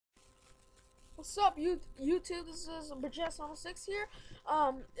What's up, YouTube? This is Bajess106 here.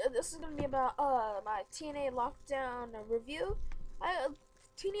 This is gonna be about my Tna Lockdown review.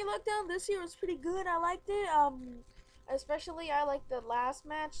 Tna Lockdown this year was pretty good. I liked it. Especially I liked the last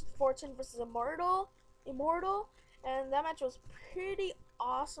match, Fortune versus Immortal, and that match was pretty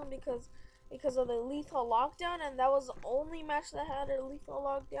awesome because of the lethal lockdown, and that was the only match that had a lethal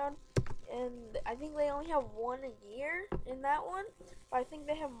lockdown. And I think they only have one a year in that one, but I think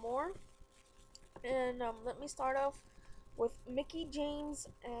they have more. And let me start off with Mickey James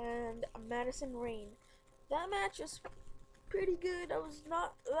and Madison Rain. That match was pretty good. That was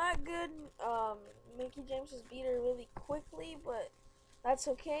not that good. Mickey James just beat her really quickly, but that's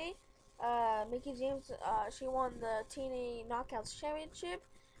okay. Mickey James, she won the TNA Knockouts Championship,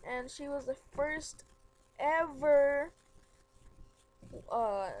 and she was the first ever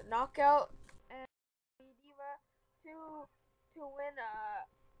knockout and diva to win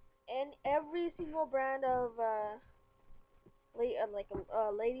in every single brand of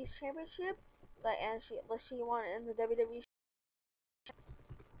ladies championship. And she won in the WWE.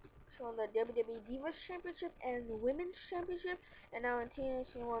 She won the WWE Divas Championship and the Women's Championship, and now in TNA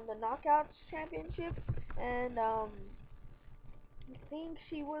she won the Knockouts Championship. And I think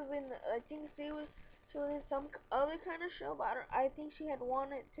she was in. She was in some other kind of show, but I think she had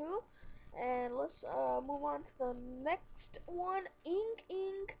won it too. And let's move on to the next one.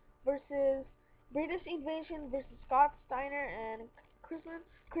 Inc. versus British Invasion versus Scott Steiner and Crimson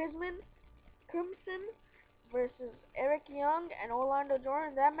Crimson versus Eric Young and Orlando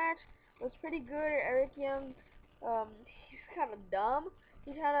Jordan. That match was pretty good. Eric Young, he's kind of dumb.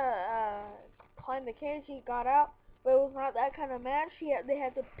 He tried to climb the cage. He got out, but it was not that kind of match. They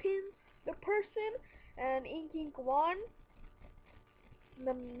had to pin the person, and Inc. won.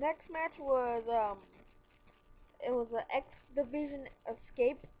 The next match was it was an X Division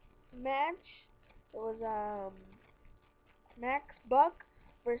escape match. It was Max Buck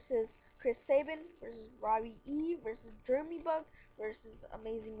versus Chris Sabin versus Robbie E versus Jeremy Buck versus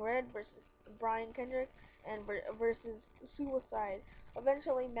Amazing Red versus Brian Kendrick and versus Suicide.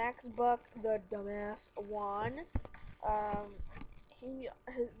 Eventually, Max Buck, the dumbass, won. Um,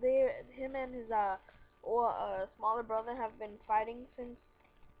 him and his smaller brother have been fighting since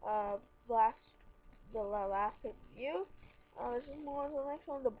uh last last pay-per-view. Let's just move on to the next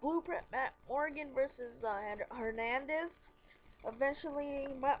one. The Blueprint, Matt Morgan versus Hernandez. Eventually,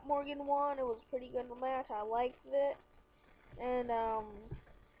 Matt Morgan won. It was a pretty good match. I liked it. And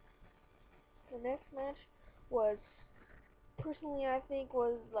the next match was, personally, I think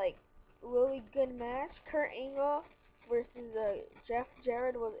was like really good match. Kurt Angle versus Jeff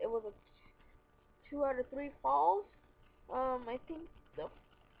Jarrett was a 2 out of 3 falls. I think the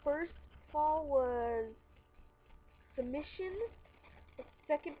first fall was submission. The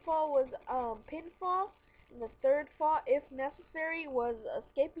second fall was pinfall. And the third fall, if necessary, was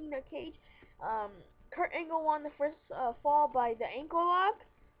escaping the cage. Um, Kurt Angle won the first fall by the ankle lock,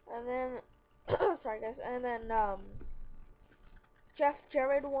 and then sorry guys, and then Jeff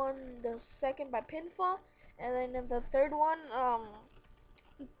Jarrett won the second by pinfall, and then in the third one,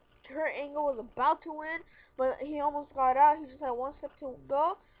 Kurt Angle was about to win, but he almost got out. He just had one step to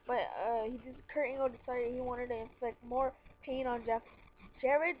go, but Kurt Angle decided he wanted to inflict more pain on Jeff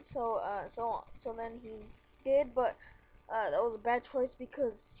Jarrett, so then he did, but that was a bad choice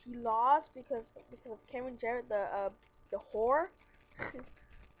because he lost because of Cameron Jarrett, the whore.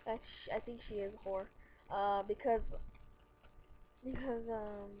 I think she is a whore. Because because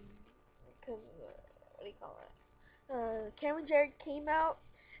what do you call it? Cameron Jarrett came out.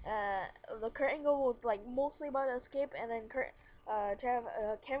 The Kurt Angle was like mostly about to escape, and then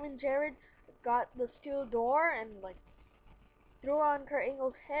Cameron Jarrett got the steel door and like threw on Kurt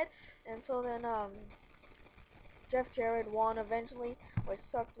Angle's head, and so then Jeff Jarrett won eventually, which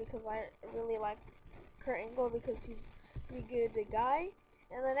sucks because I really like Kurt Angle because he's a pretty good guy.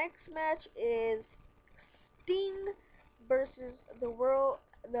 And the next match is Sting versus the World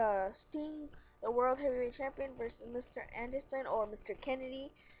Heavyweight Champion versus Mr. Anderson or Mr. Kennedy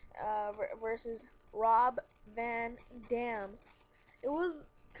versus Rob Van Dam. It was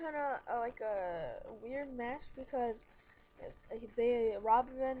kind of like a weird match because Rob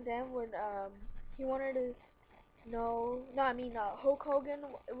Van Dam would he wanted to no, I mean Hulk Hogan.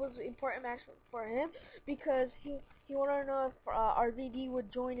 It was an important match for him because he wanted to know if RVD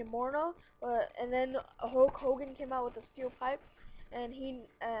would join Immortal, and then Hulk Hogan came out with a steel pipe, and he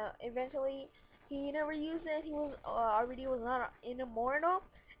eventually he never used it. He was RVD was not in Immortal,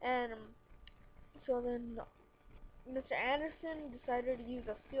 and so then Mr. Anderson decided to use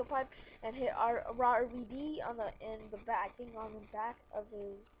a steel pipe and hit RVD on the back, I think on the back of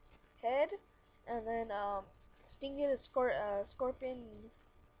his head, and then Sting did a scorpion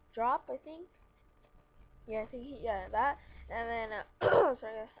drop, I think. Yeah, I think yeah, that, and then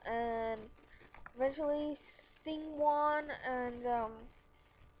sorry, and eventually Sting won, and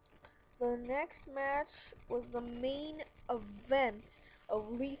the next match was the main event of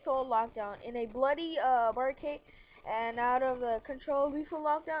Lethal Lockdown in a bloody barricade and out of the control Lethal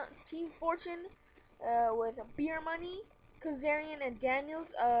Lockdown. Team Fortune with Beer Money, Kazarian, and Daniels.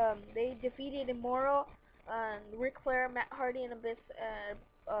 They defeated Immortal and Ric Flair, Matt Hardy, and Abyss.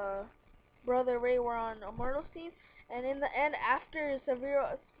 Brother Ray were on Immortal's team, and in the end, after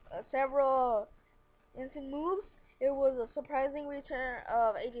several instant moves, it was a surprising return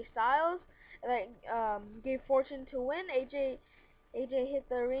of AJ Styles that gave Fortune to win. AJ hit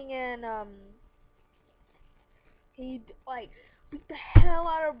the ring and he like beat the hell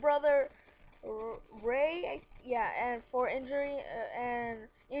out of brother Ray, yeah, and for injury and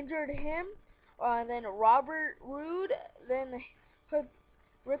injured him. Then Robert Roode then put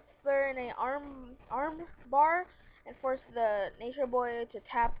Ric Flair in a arm bar and forced the Nature Boy to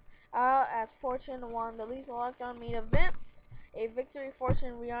tap out as Fortune won the Lethal Lockdown main event. A victory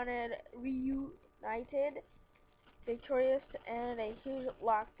Fortune reunited victorious and a huge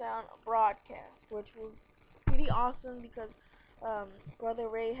lockdown broadcast, which was pretty awesome because Brother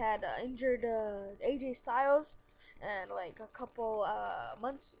Ray had injured AJ Styles and like a couple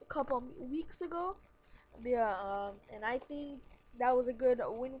weeks ago. Yeah, and I think that was a good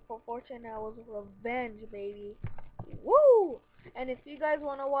win for Fortune. That was revenge, baby. Woo! And if you guys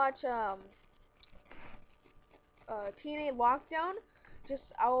want to watch Tna Lockdown, just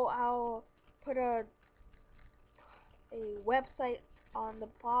I'll put a website on the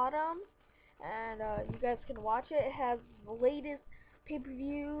bottom, and you guys can watch it. It has the latest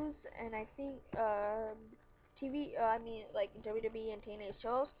pay-per-views, and I think TV. I mean, like WWE and TNA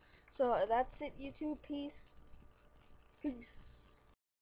shows. So that's it, YouTube. Peace. Peace.